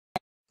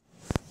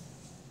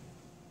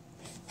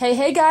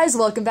Hey guys,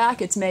 welcome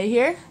back. It's May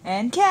here.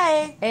 And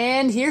Kay.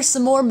 And here's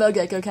some more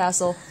Mogeko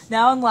Castle.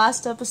 Now, in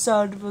last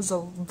episode was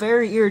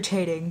very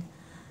irritating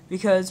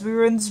because we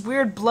were in this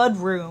weird blood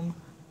room.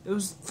 It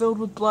was filled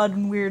with blood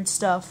and weird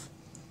stuff.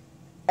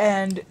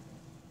 And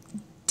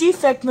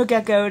Defect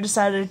Mogeko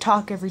decided to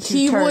talk every two turns.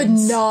 He would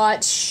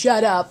not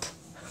shut up.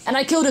 And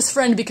I killed his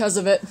friend because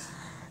of it.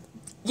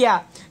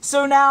 Yeah,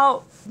 so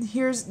now,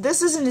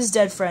 this isn't his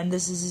dead friend,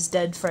 this is his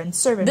dead friend's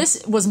servant.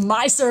 This was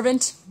my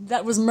servant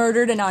that was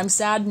murdered, and I'm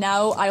sad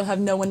now I'll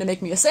have no one to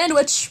make me a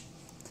sandwich.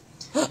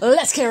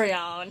 Let's carry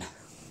on.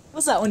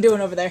 What's that one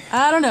doing over there?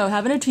 I don't know,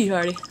 having a tea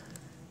party.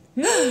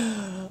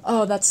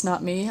 Oh, that's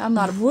not me. I'm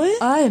not a- What?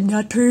 I am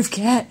not Perv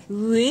Cat.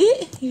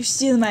 What? You're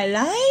stealing my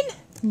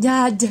line?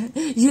 Dad,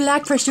 you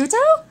like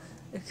prosciutto?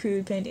 A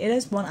crude painting. It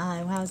has one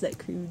eye. How is that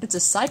crude? It's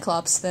a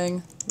Cyclops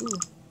thing. Ooh.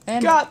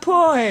 And Got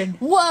porn!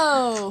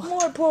 whoa!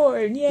 More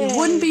porn, yay! It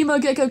wouldn't be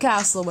Mogeko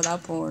Castle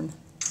without porn.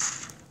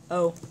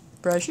 Oh.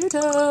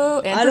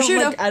 Prosciutto! And I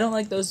prosciutto! I don't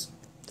like those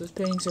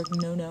paintings are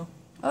no.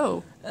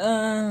 Oh.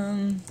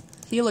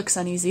 He looks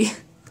uneasy.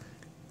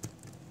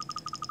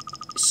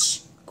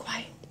 Shh.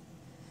 Quiet.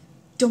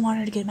 Don't want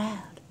her to get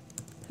mad.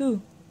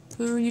 Who?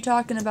 Who are you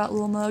talking about,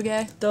 little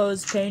Moge?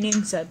 Those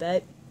paintings, I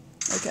bet.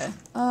 Okay.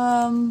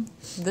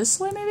 This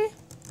way, maybe?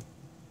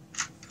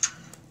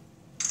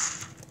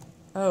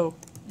 Oh.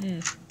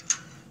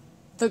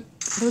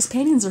 Those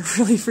paintings are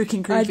really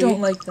freaking creepy. I don't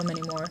like them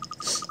anymore.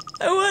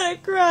 I want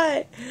to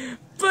cry,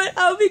 but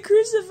I'll be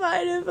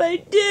crucified if I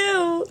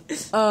do.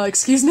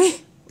 Excuse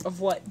me? Of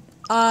what?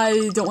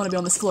 I don't want to be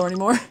on this floor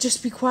anymore.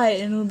 Just be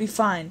quiet and it'll be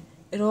fine.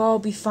 It'll all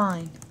be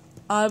fine.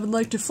 I would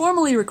like to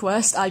formally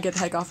request I get the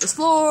heck off this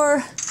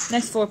floor.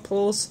 Next floor,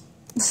 pools.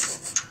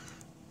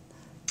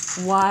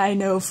 Why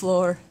no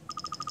floor?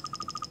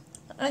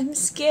 I'm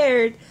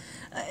scared.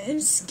 I'm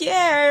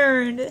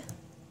scared.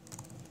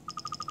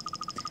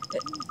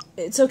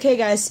 It's okay,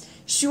 guys.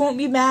 She won't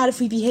be mad if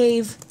we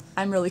behave.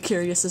 I'm really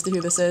curious as to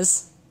who this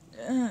is.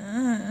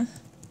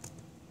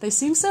 They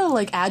seem so,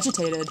 like,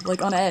 agitated,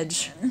 like, on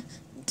edge.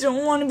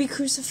 Don't want to be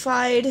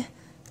crucified.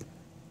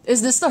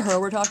 Is this the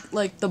her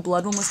like, the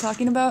blood one was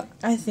talking about?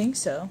 I think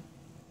so.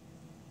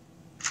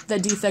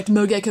 That Defect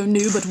Mogeko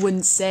knew but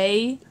wouldn't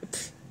say?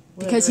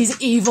 Because Whatever.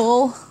 he's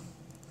evil?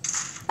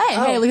 Hey,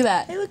 Oh. hey, look at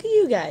that. Hey, look at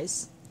you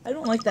guys. I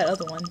don't like that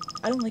other one.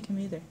 I don't like him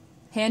either.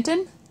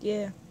 Hanton?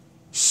 Yeah.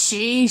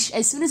 Sheesh,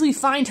 as soon as we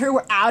find her,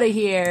 we're out of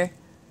here.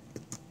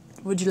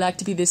 Would you like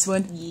to be this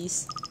one?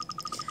 Yes.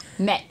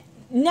 Met.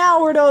 Now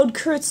where'd old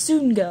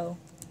Kurtsungo?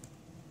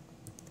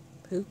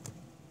 Who?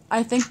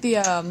 I think the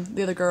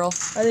other girl.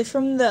 Are they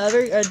from the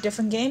other,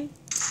 different game?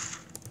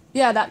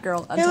 Yeah, that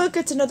girl. Hey, look,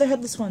 it's another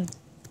headless one.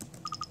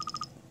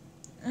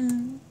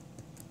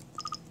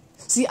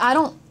 See, I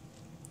don't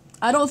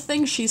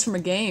think she's from a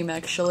game,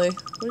 actually.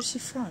 Where's she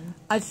from?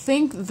 I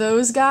think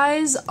those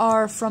guys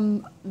are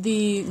from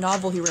the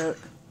novel he wrote.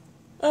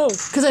 Oh.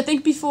 Because I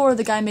think before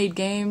the guy made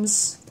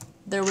games,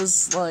 there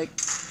was, like...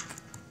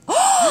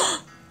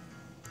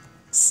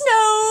 Snow!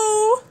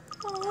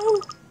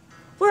 Oh.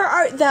 Where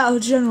art thou,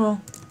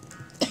 General?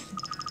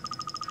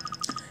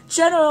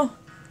 General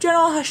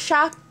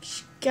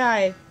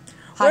Hashashkai.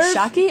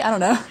 Hashaki? I don't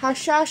know.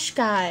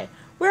 Hashashkai.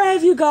 Where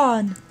have you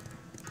gone?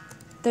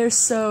 They're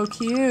so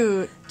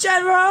cute.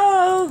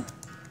 General!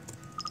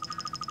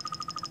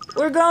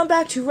 We're going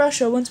back to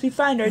Russia once we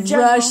find our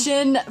general.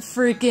 Russian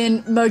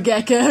freaking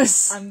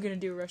Mogekos. I'm gonna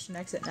do a Russian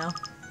accent now.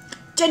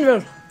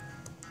 General!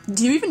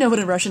 Do you even know what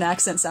a Russian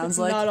accent sounds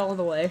like? Not all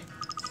the way.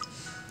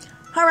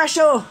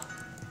 Хорошо!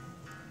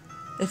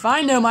 If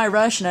I know my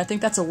Russian, I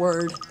think that's a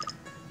word.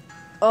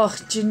 Oh,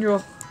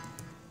 General.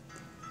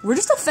 We're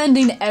just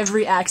offending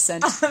every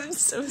accent. I'm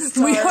so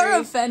sorry. We are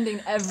offending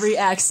every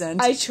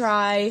accent. I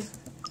try.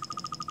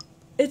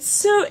 It's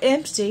so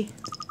empty.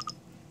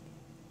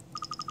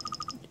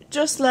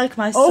 Just like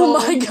my soul. Oh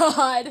my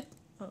god!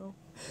 Oh.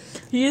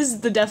 He is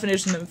the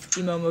definition of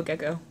emo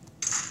Mogeko.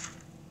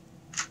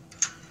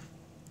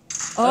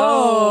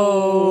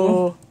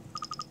 Oh.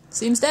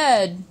 Seems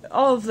dead.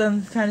 All of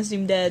them kind of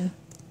seem dead.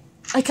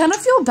 I kind of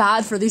feel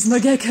bad for these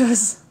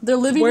Mogekos. They're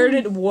living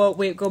Whoa,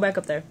 wait, go back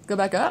up there. Go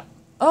back up?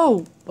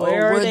 Oh.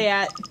 Where are they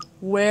at?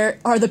 Where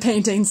are the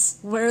paintings?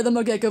 Where are the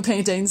Mogeko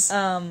paintings?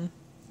 I'm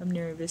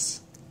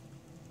nervous.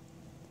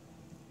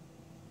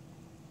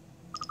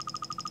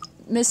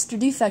 Mr.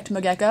 Defect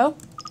Mogeko,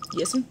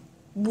 Yes, ma'am?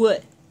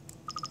 What?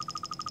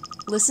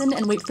 listen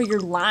and wait for your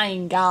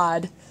lying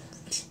god.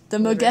 The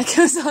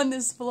Mogekos on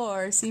this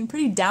floor seem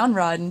pretty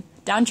downtrodden.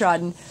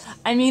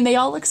 I mean, they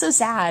all look so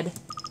sad.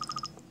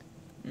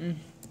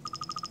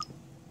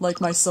 Like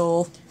my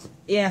soul.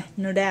 Yeah,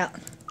 no doubt.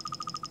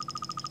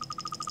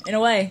 In a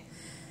way,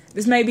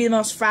 this may be the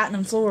most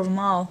frightening floor of them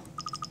all.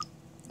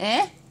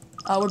 Eh?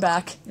 Oh, we're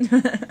back.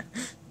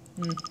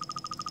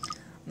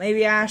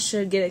 Maybe I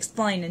should get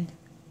explaining.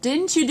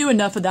 Didn't you do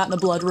enough of that in the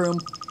blood room?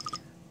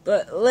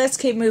 But let's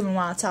keep moving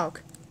while I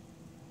talk.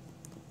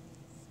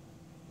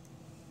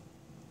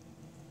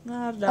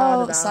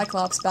 Oh,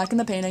 Cyclops, back in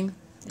the painting.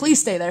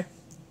 Please stay there.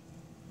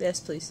 Yes,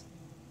 please.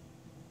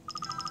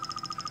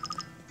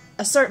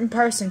 A certain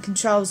person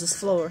controls this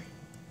floor.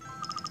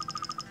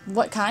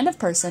 What kind of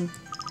person?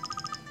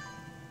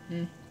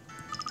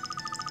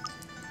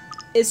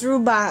 It's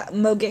ruled by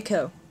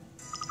Mogeko.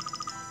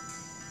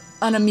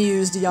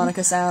 Unamused,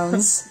 Yannicka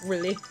sounds.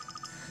 Really?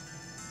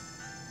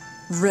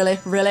 Really?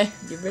 Really?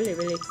 You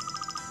really.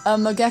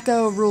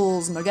 Mogeko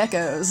rules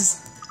Mogekos.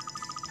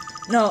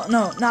 No,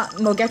 not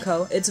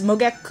Mogeko. It's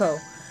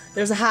Mogeko.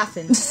 There's a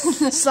hyphen.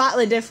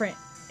 Slightly different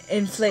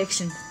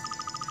inflection.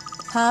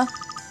 Huh?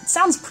 It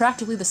sounds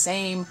practically the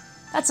same.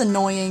 That's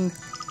annoying.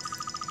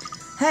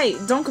 Hey,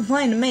 don't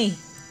complain to me.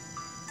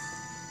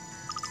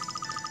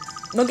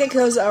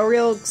 Mogeko's a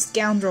real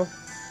scoundrel.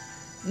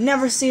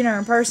 Never seen her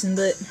in person,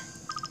 but...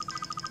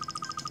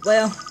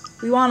 well,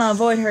 we want to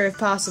avoid her if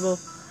possible.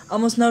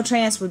 Almost no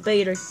chance would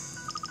beat her.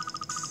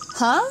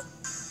 Huh?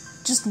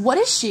 Just what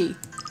is she?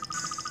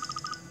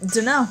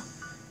 Dunno.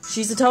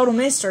 She's a total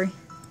mystery.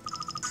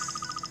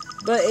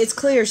 But it's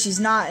clear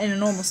she's not in a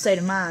normal state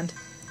of mind.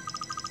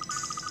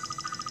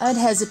 I'd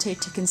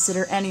hesitate to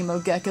consider any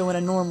Mogeko in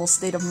a normal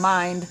state of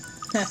mind.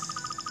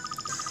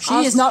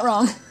 She is not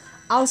wrong.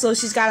 Also,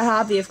 she's got a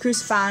hobby of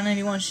crucifying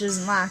anyone she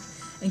doesn't like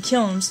and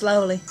killing them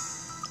slowly.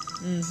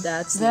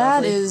 That's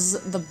That lovely.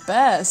 is the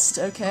best,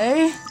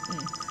 okay?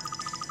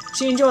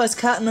 She enjoys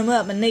cutting them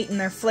up and eating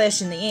their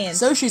flesh in the end.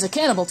 So she's a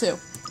cannibal, too.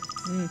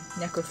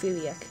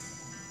 Necrophiliac.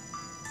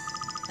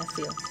 I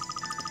feel.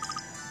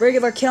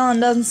 Regular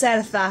killing doesn't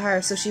satisfy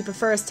her, so she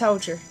prefers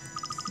torture.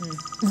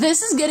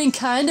 This is getting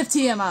kind of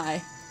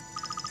TMI.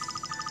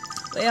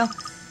 Well,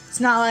 it's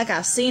not like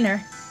I've seen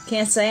her.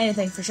 Can't say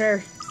anything for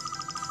sure.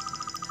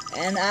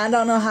 And I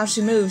don't know how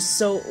she moves,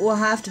 so we'll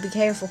have to be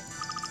careful.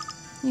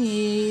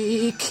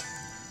 Eek.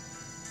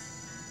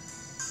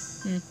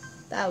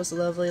 That was a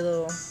lovely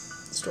little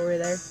story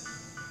there.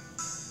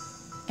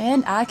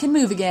 And I can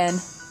move again.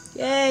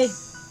 Yay!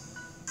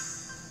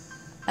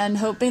 And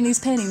hoping these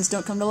paintings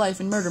don't come to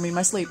life and murder me in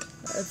my sleep.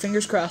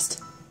 Fingers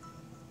crossed.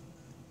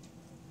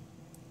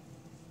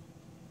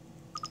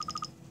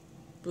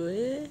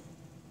 What?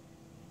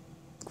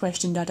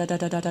 Question ...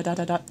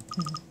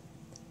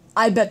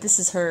 I bet this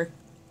is her.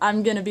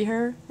 I'm gonna be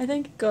her, I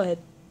think. Go ahead.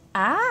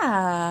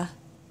 Ah.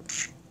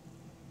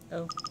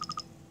 Oh.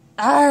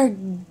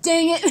 Arg,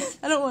 dang it.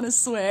 I don't want to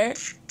swear.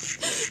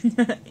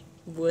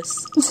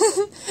 Wuss.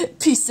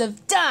 Piece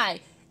of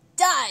die.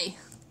 Die.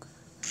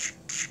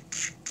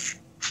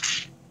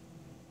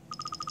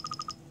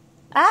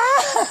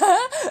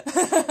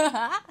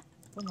 Ah.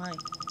 Oh my.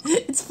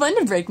 It's fun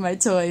to break my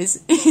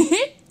toys.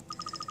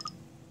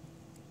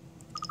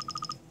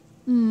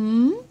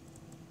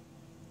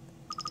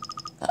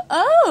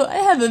 Oh, I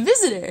have a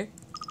visitor.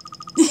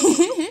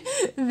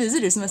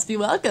 Visitors must be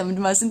welcomed,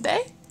 mustn't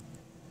they?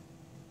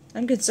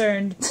 I'm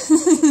concerned.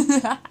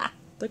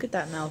 Look at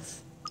that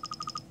mouth.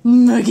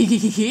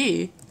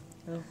 Mogeko.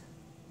 Oh.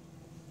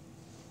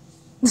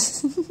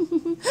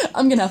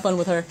 I'm gonna have fun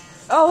with her.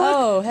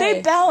 Oh, look, hey.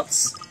 they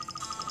bounce.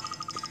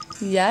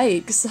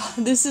 Yikes.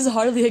 This is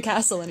hardly a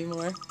castle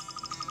anymore.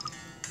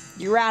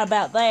 You're right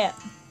about that.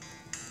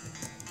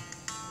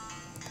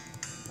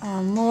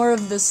 Oh, more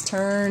of this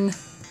turn.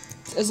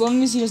 As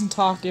long as he doesn't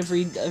talk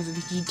every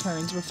few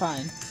turns, we're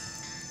fine.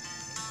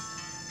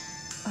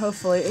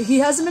 Hopefully. He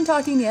hasn't been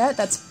talking yet.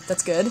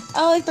 That's good.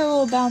 I like their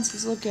little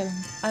bounces. Look at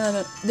him. I don't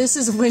know. This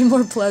is way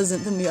more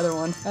pleasant than the other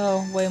one.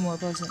 Oh, way more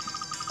pleasant.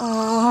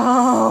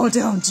 Oh,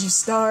 don't you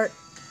start.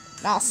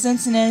 Not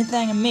sensing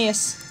anything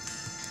amiss.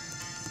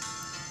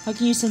 How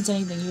can you sense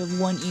anything? You have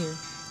one ear.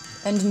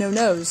 And no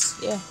nose.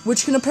 Yeah.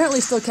 Which can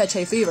apparently still catch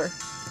hay fever.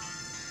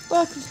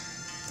 Look.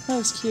 That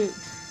was cute.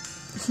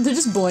 They're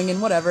just boinging,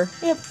 whatever.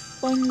 Yep.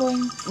 Boing,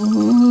 boing.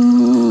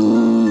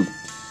 Mm.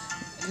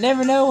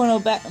 Never know when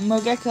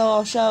Mogeko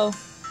will show.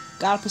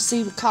 Gotta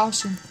proceed with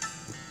caution.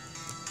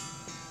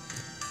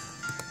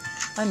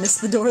 I missed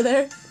the door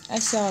there. I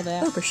saw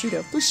that. Oh,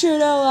 prosciutto.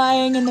 Prosciutto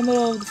lying in the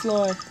middle of the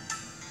floor.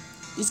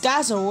 These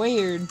guys are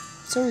weird.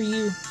 So are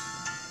you.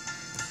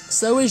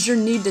 So is your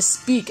need to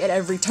speak at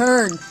every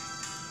turn.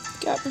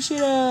 Got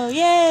prosciutto.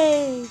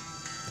 Yay!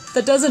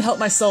 That doesn't help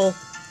my soul.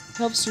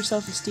 Helps your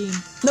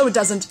self-esteem. No, it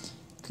doesn't.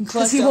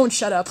 Because he won't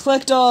shut up.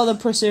 Collect all the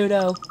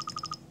prosciutto.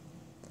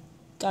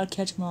 Gotta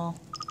catch them all.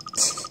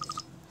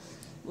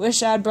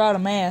 Wish I'd brought a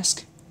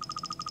mask.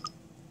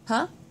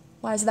 Huh?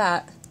 Why is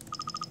that?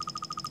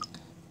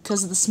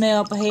 Because of the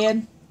smell up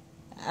ahead.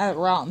 That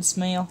rotten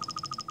smell.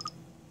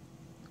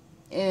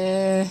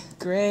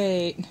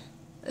 Great.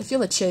 I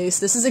feel a chase.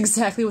 This is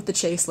exactly what the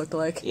chase looked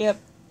like. Yep.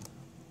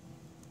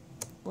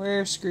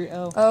 Where screw?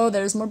 Oh. Oh,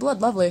 there's more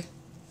blood. Lovely.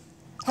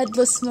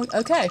 Headless smoke.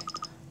 Okay.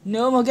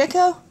 No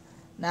Mogeko?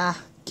 Nah.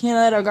 Can't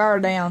let her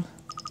guard down.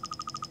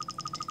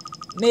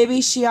 Maybe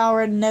she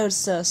already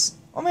noticed us.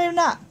 Or maybe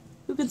not.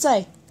 Who can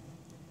say?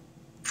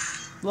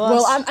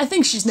 Well, I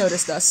think she's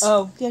noticed us.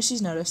 Oh, yeah,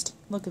 she's noticed.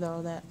 Look at all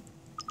of that.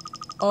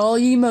 All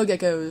ye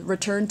Mogeko,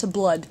 return to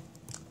blood.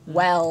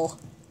 Well,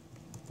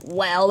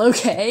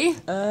 okay.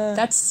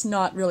 That's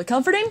not really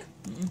comforting.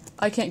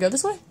 I can't go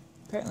this way?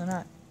 Apparently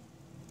not.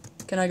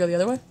 Can I go the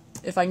other way?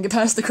 If I can get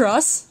past the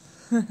cross?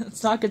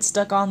 Let's not get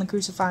stuck on the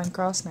crucifying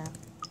cross now.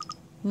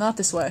 Not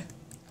this way.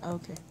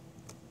 Okay.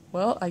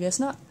 Well, I guess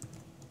not.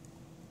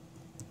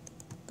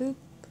 Boop.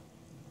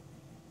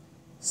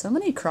 So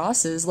many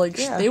crosses. Like,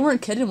 Yeah. they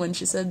weren't kidding when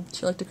she said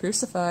she liked to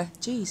crucify.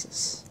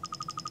 Jesus.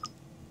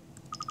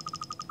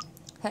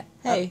 Hey,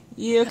 Hey,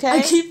 you okay?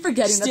 I keep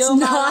forgetting Still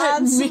that's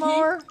not some me.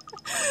 more?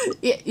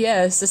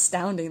 Yes,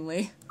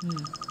 astoundingly.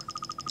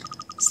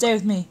 Stay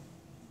with me.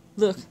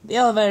 Look, the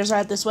elevator's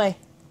right this way.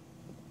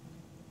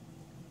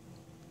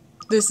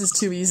 This is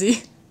too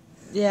easy.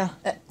 Yeah,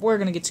 we're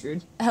gonna get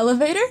screwed.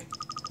 Elevator?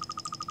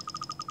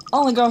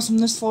 Only goes from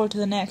this floor to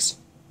the next.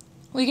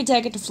 We could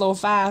take it to floor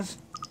 5.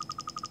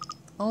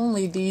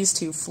 Only these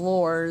 2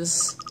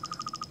 floors.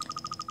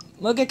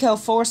 Mogeko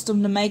forced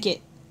them to make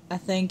it, I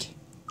think.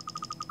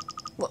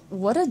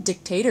 What a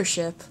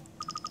dictatorship.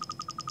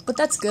 But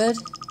that's good.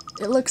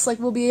 It looks like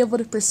we'll be able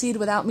to proceed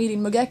without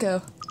meeting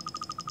Mogeko.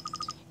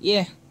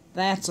 Yeah,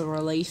 that's a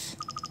relief.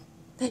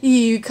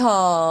 You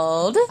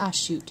called? Ah,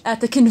 shoot.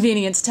 At the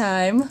convenience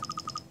time.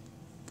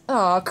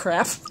 Aw,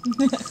 crap.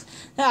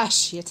 Ah,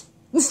 shit.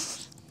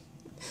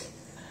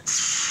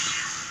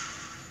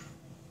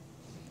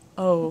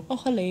 Oh. Oh,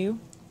 hello.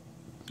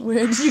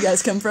 Where did you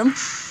guys come from? I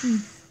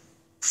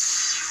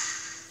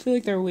feel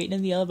like they're waiting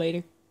in the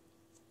elevator.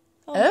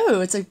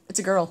 Oh, it's a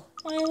girl.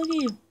 Oh, yeah, look at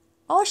you.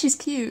 Oh, she's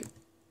cute.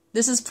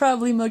 This is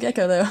probably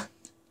Mogeko, though.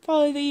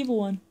 Probably the evil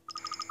one.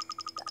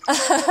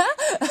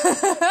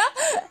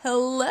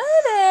 Hello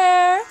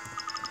there.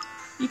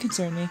 You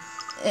concern me.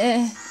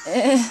 Eh.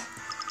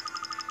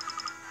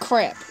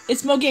 Crap.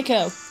 It's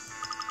Mogeko.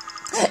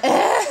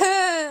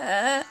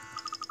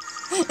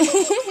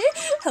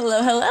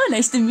 Hello.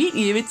 Nice to meet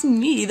you. It's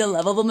me, the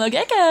lovable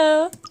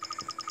Mogeko.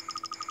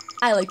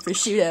 I like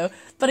prosciutto,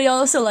 but I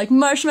also like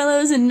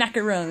marshmallows and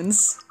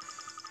macarons.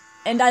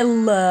 And I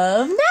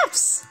love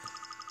naps.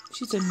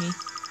 She's with me.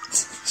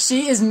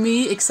 She is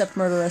me, except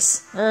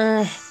murderous.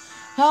 How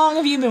long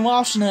have you been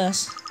watching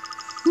us?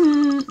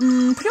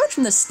 Pretty much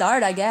from the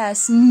start, I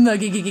guess.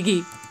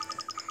 Mogegegege.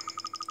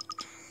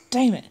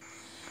 Damn it.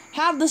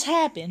 How'd this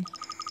happen?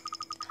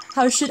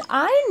 How should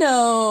I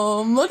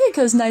know?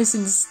 Mogeko's nice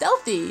and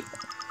stealthy.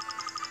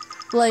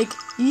 Like,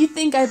 you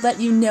think I'd let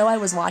you know I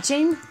was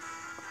watching?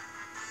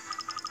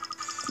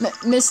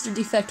 Mr.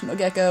 Defect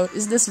Mogeko,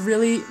 is this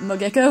really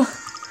Mogeko?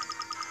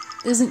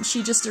 Isn't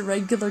she just a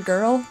regular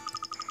girl?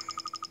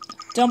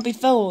 Don't be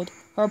fooled.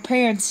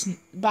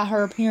 By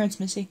her appearance,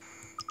 Missy.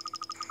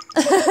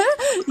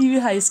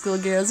 You high school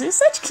girls are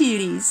such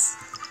cuties.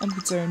 I'm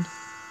concerned.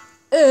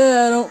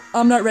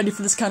 I'm not ready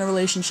for this kind of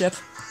relationship.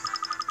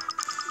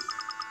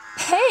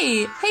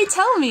 Hey,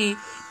 tell me,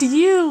 do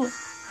you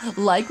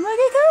like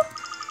Mogeko?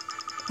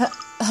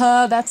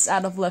 That's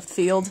out of left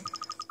field.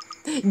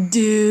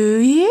 Do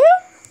you?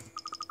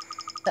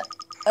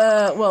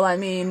 Well, I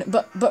mean,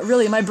 but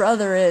really, my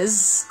brother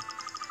is.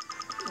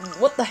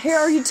 What the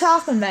hell are you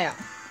talking about?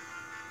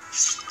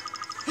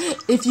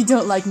 If you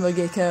don't like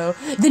Mogeko,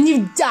 then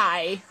you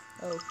die.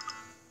 Oh.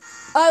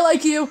 I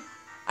like you.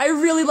 I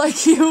really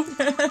like you.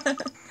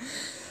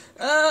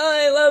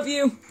 I love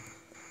you.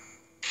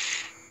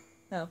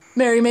 Oh.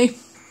 Marry me.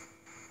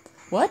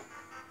 What?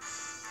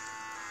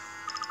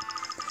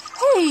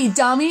 Hey,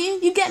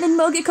 dummy, you getting in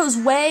Mogeko's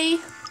way?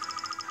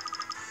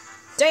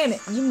 Damn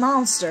it, you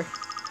monster.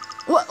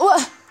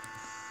 What?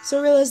 So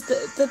I realized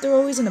that they're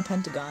always in a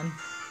pentagon.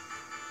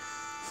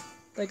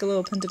 Like a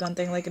little pentagon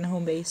thing, like in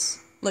home base.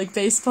 Like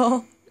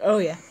baseball? Oh,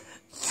 yeah.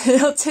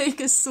 They'll take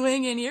a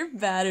swing in your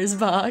batter's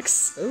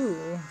box.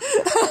 Ooh.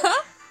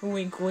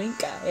 Wink,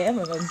 wink, I am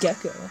a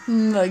Mogeko.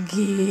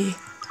 Muggy.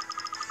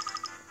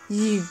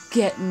 You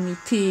getting me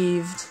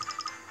peeved.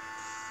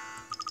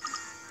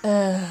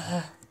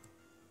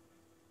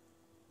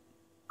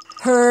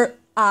 Her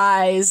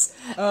eyes.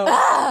 Oh.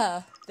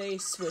 Ah! They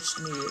switched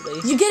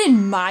immediately. You get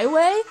in my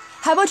way?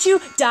 How about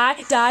you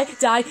die?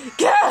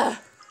 Gah!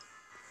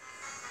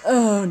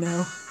 Oh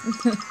no.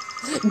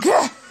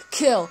 Gah!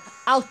 Kill.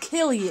 I'll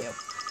kill you.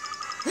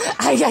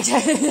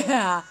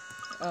 Yeah.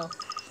 Oh.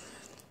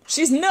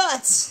 She's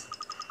nuts!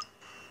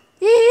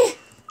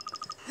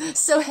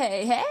 So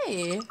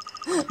hey.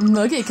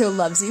 Mogeko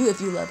loves you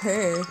if you love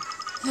her.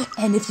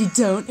 And if you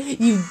don't,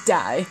 you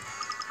die.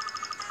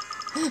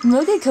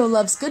 Mogeko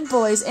loves good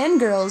boys and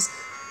girls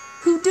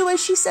who do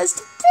as she says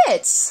to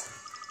bits.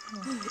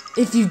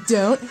 If you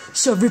don't,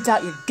 she'll rip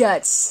out your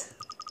guts.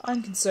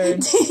 I'm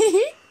concerned.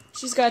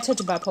 She's got a touch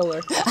of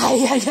bipolar.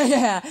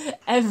 Yeah.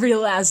 Every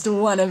last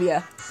one of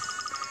you.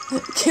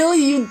 Kill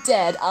you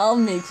dead, I'll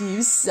make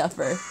you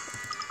suffer.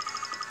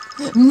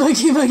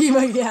 Muggy,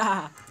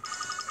 yeah.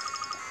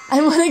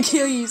 I want to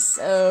kill you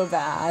so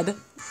bad.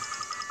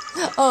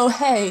 Oh,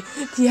 hey,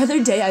 the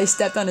other day I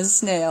stepped on a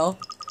snail.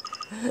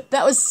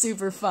 That was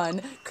super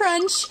fun.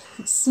 Crunch,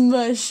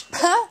 smush,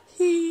 ha,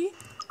 hee.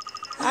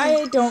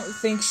 I don't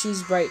think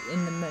she's right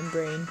in the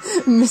membrane.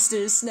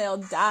 Mr. Snail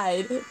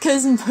died,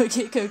 cause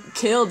Mogeko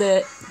killed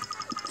it.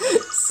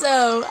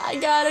 So, I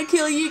gotta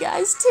kill you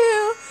guys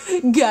too.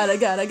 Gotta.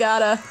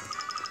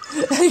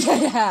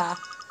 Yeah.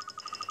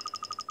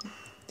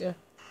 Yeah.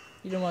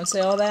 You don't want to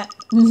say all that?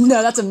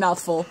 No, that's a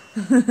mouthful.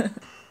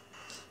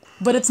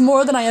 But it's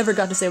more than I ever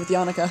got to say with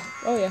Yannicka.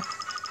 Oh, yeah.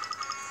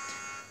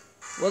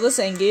 Well, this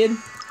ain't good.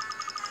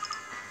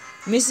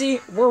 Missy,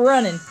 we're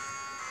running.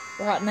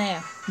 We're hot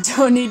now.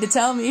 Don't need to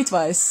tell me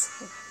twice.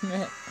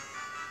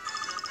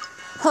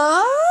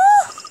 Huh?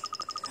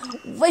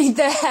 Wait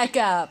the heck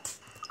up.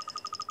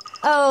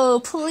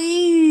 Oh,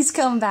 please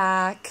come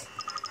back.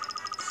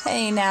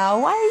 Hey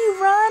now, why are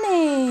you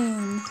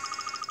running?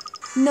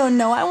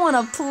 No, I want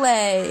to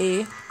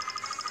play.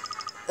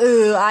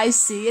 Ooh, I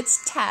see,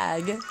 it's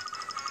tag.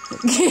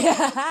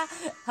 Yeah,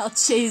 I'll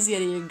chase you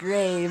to your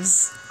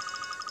graves.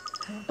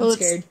 I'm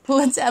scared.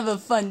 Let's have a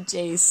fun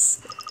chase.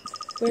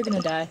 We're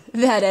gonna die.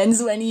 That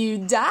ends when you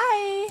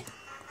die.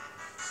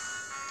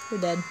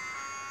 We're dead.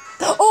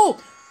 Oh,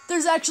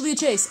 there's actually a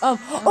chase.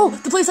 Oh,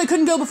 the place I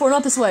couldn't go before.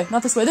 Not this way.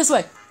 Not this way. This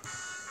way.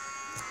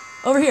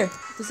 Over here.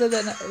 It said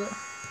that.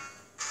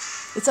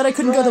 It said I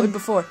couldn't go that way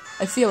before.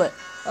 I feel it.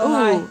 Oh, ooh,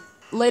 hi.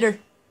 Later.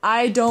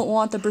 I don't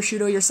want the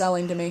prosciutto you're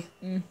selling to me.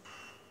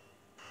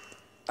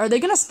 Are they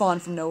gonna spawn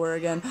from nowhere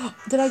again?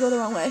 Did I go the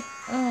wrong way?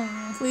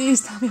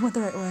 Please tell me I went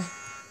the right way.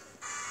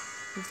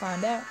 We'll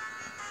find out.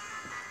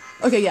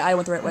 Okay, yeah, I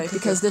went the right way,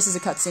 because this is a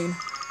cutscene.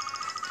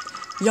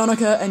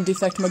 Yannicka and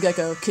defect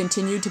Mogeko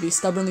continued to be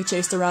stubbornly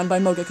chased around by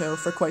Mogeko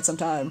for quite some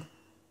time.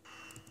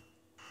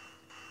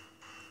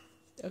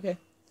 Okay.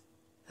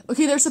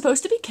 Okay, they're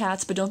supposed to be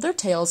cats, but don't their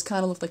tails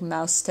kind of look like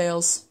mouse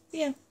tails?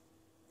 Yeah.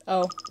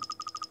 Oh.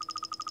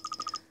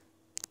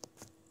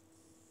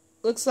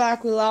 Looks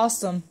like we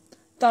lost them.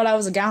 Thought I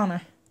was a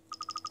goner.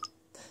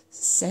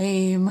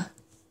 Same.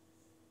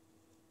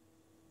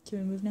 Can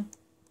we move now?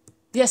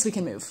 Yes, we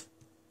can move.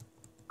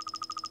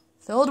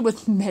 Filled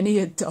with many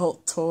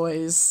adult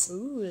toys.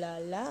 Ooh la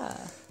la.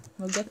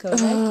 Mogeko.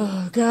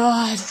 Oh,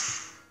 God.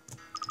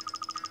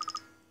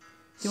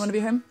 Do you want to be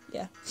him?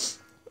 Yeah.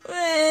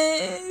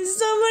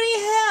 Somebody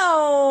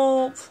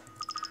help!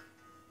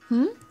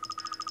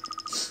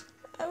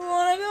 I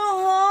wanna go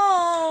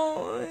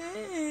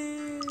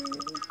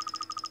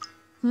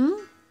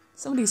home.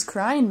 Somebody's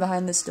crying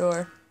behind this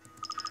door.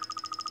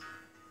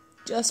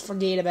 Just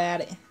forget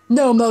about it.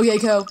 No,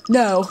 Mogeko,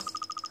 no.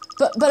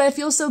 But I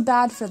feel so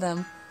bad for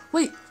them.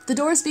 Wait, the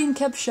door's being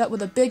kept shut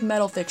with a big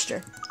metal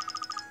fixture.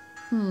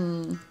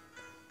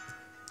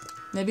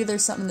 Maybe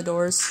there's something in the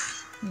doors.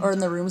 Or in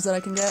the rooms that I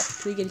can get.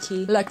 Can we get a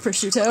key? Like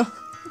prosciutto.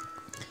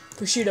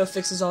 Prosciutto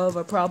fixes all of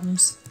our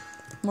problems.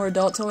 More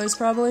adult toys,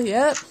 probably.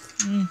 Yep.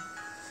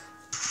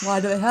 Why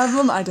do they have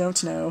them? I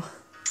don't know.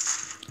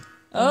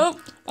 Oh,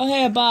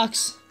 hey, a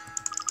box.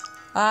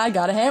 I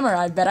got a hammer.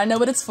 I bet I know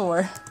what it's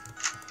for.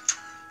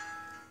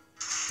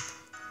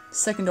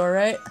 Second door,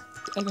 right?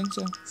 I think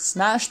so.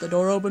 Smash the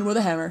door open with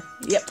a hammer.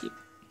 Yep.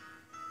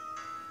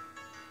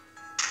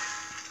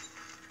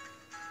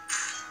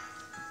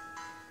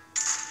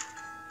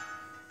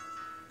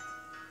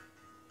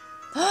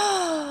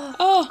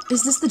 Oh!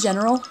 Is this the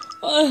general?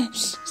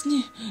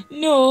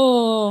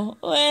 No!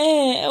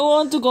 I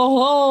want to go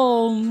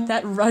home!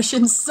 That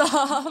Russian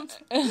sob.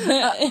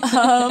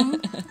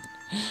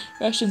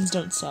 Russians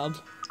don't sob.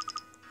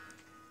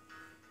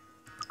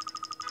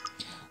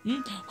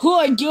 Who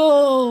are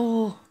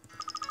you?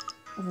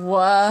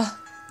 What?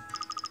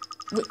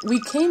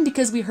 We came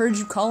because we heard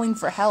you calling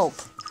for help.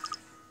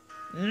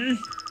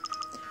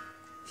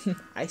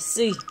 I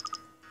see.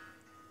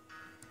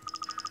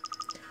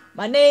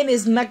 My name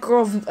is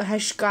Mogeko.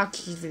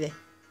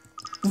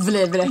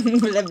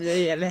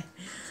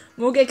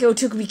 Mogeko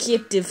took me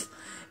captive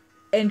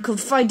and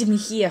confined me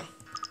here.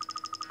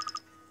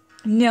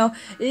 Now,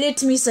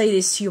 let me say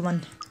this,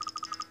 human.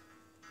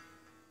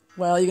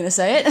 Well, you gonna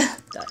say it? ...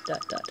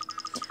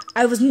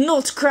 I was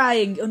not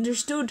crying,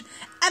 understood?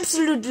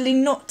 Absolutely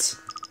not.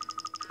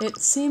 It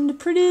seemed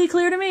pretty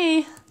clear to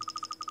me.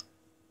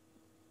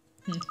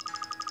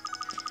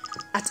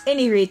 At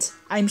any rate,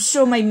 I'm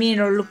sure my men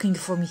are looking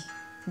for me.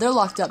 They're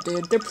locked up,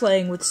 dude. They're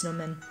playing with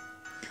snowmen.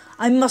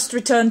 I must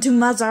return to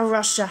Mother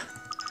Russia.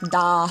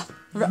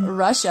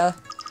 Russia?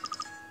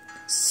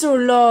 So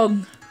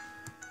long.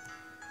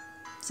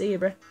 See you,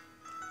 bruh.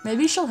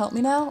 Maybe she'll help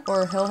me now,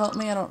 or he'll help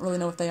me. I don't really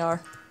know what they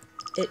are.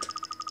 It.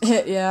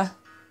 Yeah.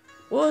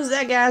 What was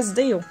that guy's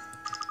deal?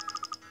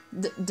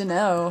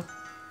 Dunno.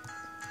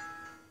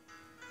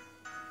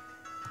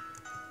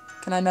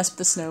 Can I mess with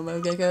the snow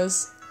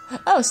Mogekos?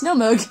 Oh, snow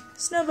Mog.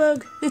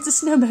 Snowbug. It's a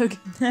snow Mog.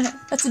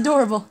 That's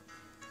adorable.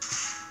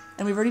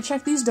 And we've already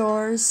checked these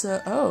doors.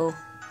 Oh.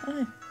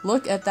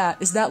 Look at that.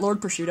 Is that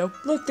Lord Prosciutto?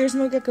 Look, there's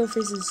Mogeko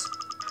faces.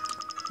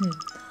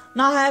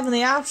 Not having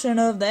the option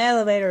of the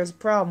elevator is a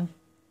problem.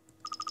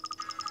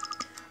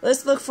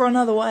 Let's look for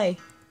another way.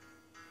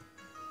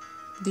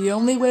 The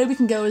only way we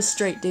can go is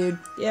straight, dude.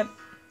 Yep.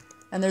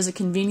 And there's a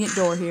convenient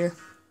door here.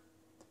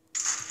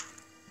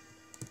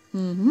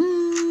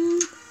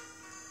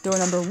 Door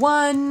number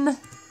 1.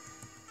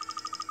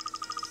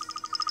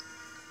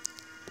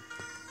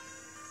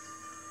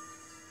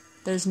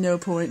 There's no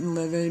point in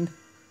living.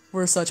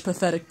 We're such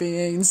pathetic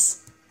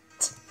beings.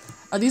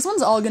 Are these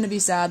ones all gonna be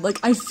sad? Like,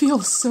 I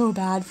feel so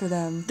bad for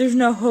them. There's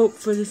no hope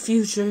for the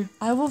future.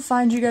 I will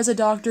find you guys a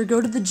doctor,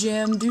 go to the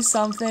gym, do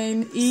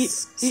something, eat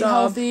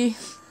healthy.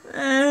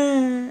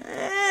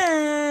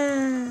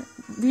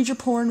 Read your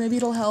porn, maybe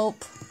it'll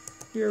help.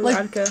 Your Like,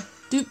 erotica.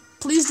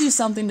 Please do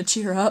something to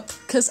cheer up,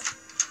 because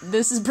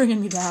this is bringing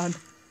me down.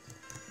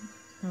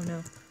 Oh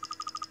no.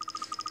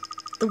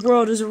 The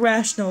world is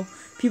irrational.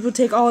 People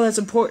take all that's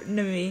important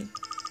to me.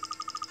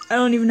 I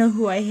don't even know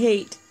who I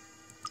hate.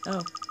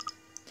 Oh.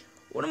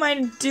 What am I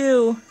to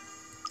do?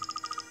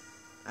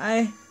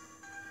 I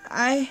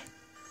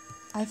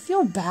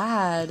feel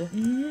bad.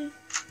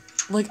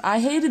 Like, I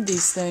hated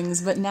these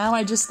things, but now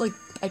I just, like,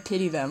 I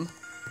pity them.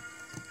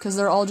 Because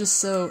they're all just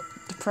so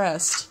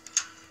depressed.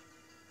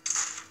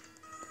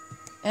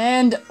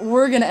 And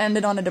we're gonna end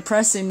it on a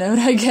depressing note,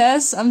 I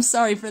guess. I'm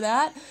sorry for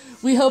that.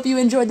 We hope you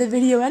enjoyed the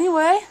video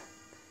anyway.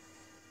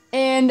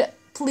 And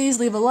please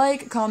leave a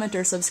like, comment,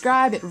 or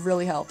subscribe. It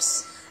really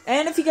helps.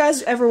 And if you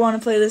guys ever want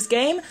to play this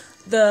game,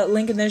 the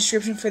link in the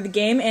description for the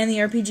game and the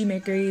RPG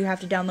Maker you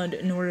have to download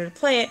in order to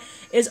play it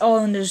is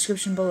all in the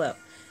description below.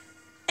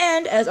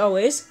 And, as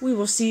always, we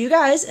will see you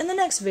guys in the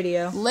next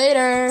video.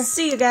 Later!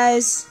 See you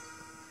guys!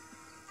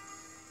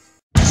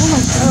 Oh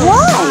my god.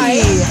 Why?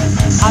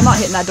 I'm not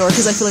hitting that door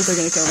because I feel like they're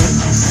gonna kill me.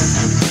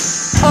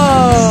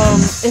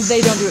 If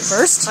they don't do it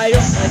first. I don't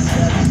like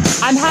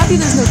that. I'm happy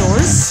there's no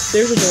doors.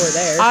 There's a door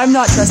there. I'm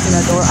not trusting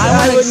that door.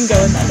 I wouldn't go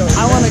in that door.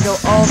 I want to go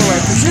all the way.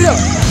 Prosciutto!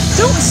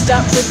 Don't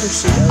stop for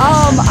prosciutto.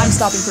 I'm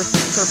stopping for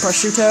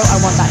prosciutto. I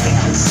want that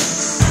ham.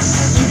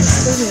 You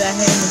just told me that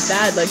ham was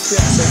bad like 2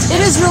 episodes ago.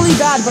 It is really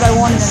bad, but I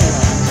want it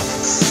anyway.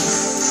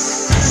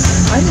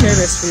 I'm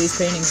nervous for these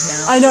paintings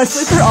now. I know, I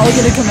feel like they're all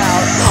gonna come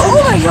out. Oh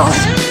my god!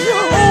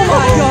 Oh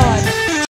my god!